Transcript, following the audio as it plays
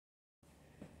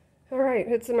Alright,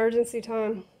 it's emergency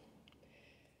time.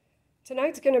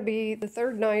 Tonight's going to be the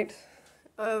third night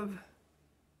of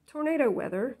tornado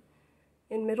weather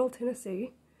in Middle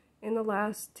Tennessee in the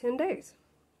last 10 days.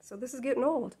 So this is getting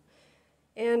old.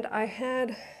 And I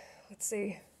had,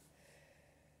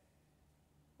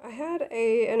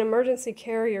 an emergency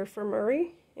carrier for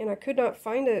Murray, and I could not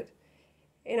find it.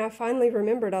 And I finally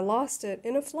remembered I lost it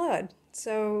in a flood.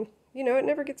 So, you know, it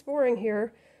never gets boring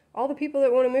here. All the people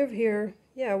that want to move here,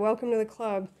 yeah, welcome to the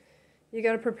club. You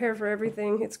got to prepare for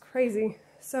everything. It's crazy.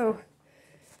 So,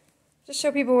 just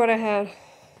show people what I had.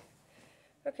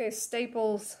 Okay,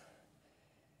 staples.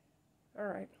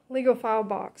 Alright, legal file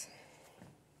box.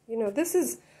 You know, this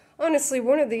is honestly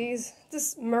one of these.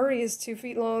 This Murray is 2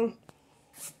 feet long.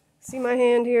 See my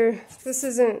hand here? This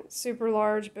isn't super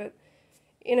large, but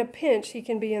in a pinch, he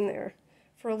can be in there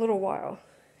for a little while.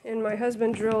 And my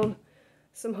husband drilled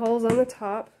some holes on the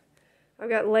top. I've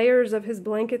got layers of his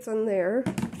blankets on there.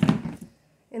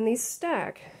 And these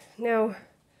stack. Now,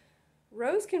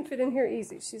 Rose can fit in here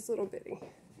easy. She's little bitty.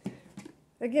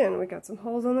 Again, we got some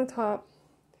holes on the top.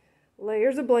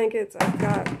 Layers of blankets. I've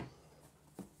got...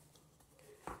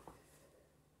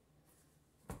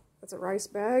 That's a rice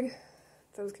bag.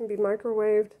 Those can be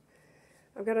microwaved.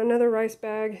 I've got another rice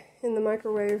bag in the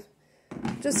microwave.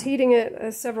 Just heating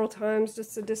it several times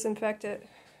just to disinfect it.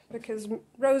 Because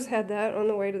Rose had that on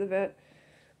the way to the vet.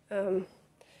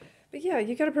 But yeah,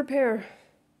 you gotta prepare.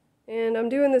 And I'm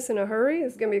doing this in a hurry.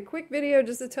 It's gonna be a quick video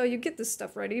just to tell you get this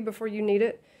stuff ready before you need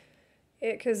it.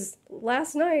 Because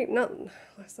night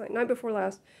before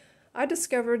last, I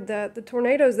discovered that the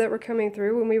tornadoes that were coming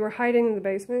through when we were hiding in the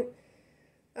basement,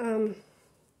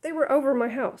 they were over my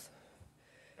house,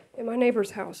 in my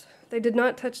neighbor's house. They did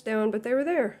not touch down, but they were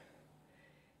there.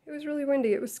 It was really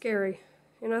windy. It was scary.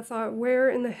 And I thought, where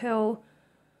in the hell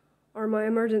are my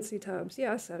emergency tubs?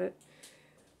 Yeah, I said it.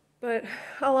 But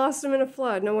I lost them in a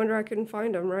flood. No wonder I couldn't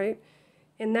find them, right?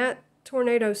 And that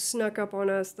tornado snuck up on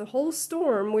us. The whole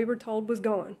storm, we were told, was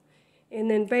gone. And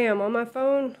then, bam, on my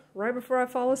phone, right before I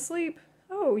fall asleep,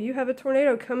 oh, you have a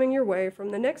tornado coming your way from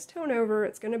the next town over.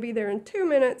 It's going to be there in 2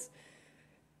 minutes.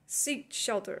 Seek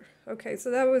shelter. Okay,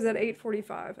 so that was at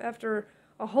 8:45 after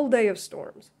a whole day of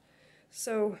storms.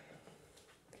 So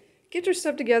get your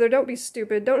stuff together. Don't be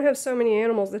stupid. Don't have so many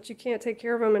animals that you can't take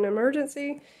care of them in an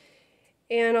emergency.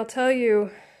 And I'll tell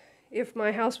you, if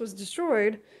my house was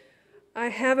destroyed, I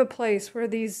have a place where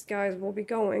these guys will be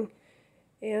going.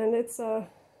 And it's a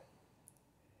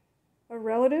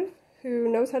relative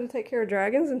who knows how to take care of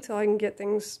dragons until I can get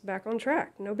things back on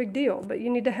track. No big deal. But you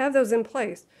need to have those in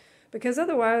place. Because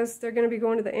otherwise, they're going to be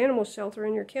going to the animal shelter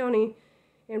in your county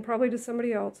and probably to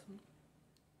somebody else.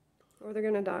 Or they're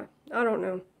going to die. I don't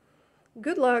know.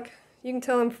 Good luck. You can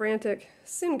tell I'm frantic.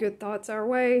 Send good thoughts our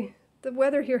way. The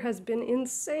weather here has been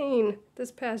insane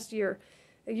this past year.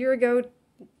 A year ago,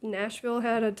 Nashville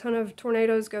had a ton of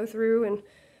tornadoes go through, and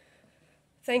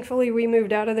thankfully we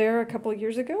moved out of there a couple of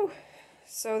years ago.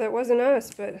 So that wasn't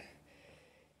us, but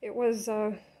it was,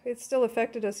 it still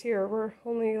affected us here. We're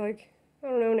only like, I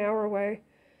don't know, an hour away.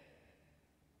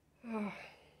 Oh.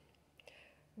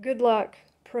 Good luck.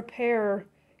 Prepare.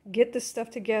 Get this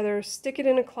stuff together. Stick it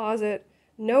in a closet.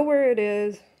 Know where it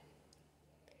is.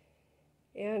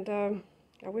 And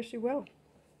I wish you well.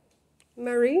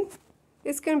 Marie,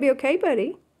 it's going to be okay,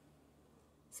 buddy.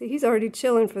 See, he's already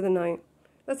chilling for the night.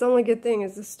 That's the only good thing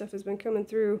is this stuff has been coming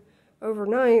through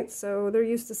overnight, so they're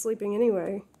used to sleeping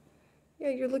anyway. Yeah,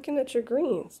 you're looking at your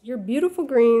greens. Your beautiful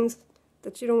greens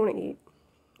that you don't want to eat.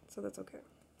 So that's okay.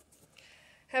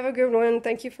 Have a good one.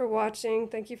 Thank you for watching.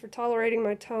 Thank you for tolerating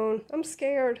my tone. I'm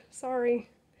scared. Sorry.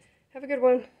 Have a good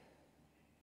one.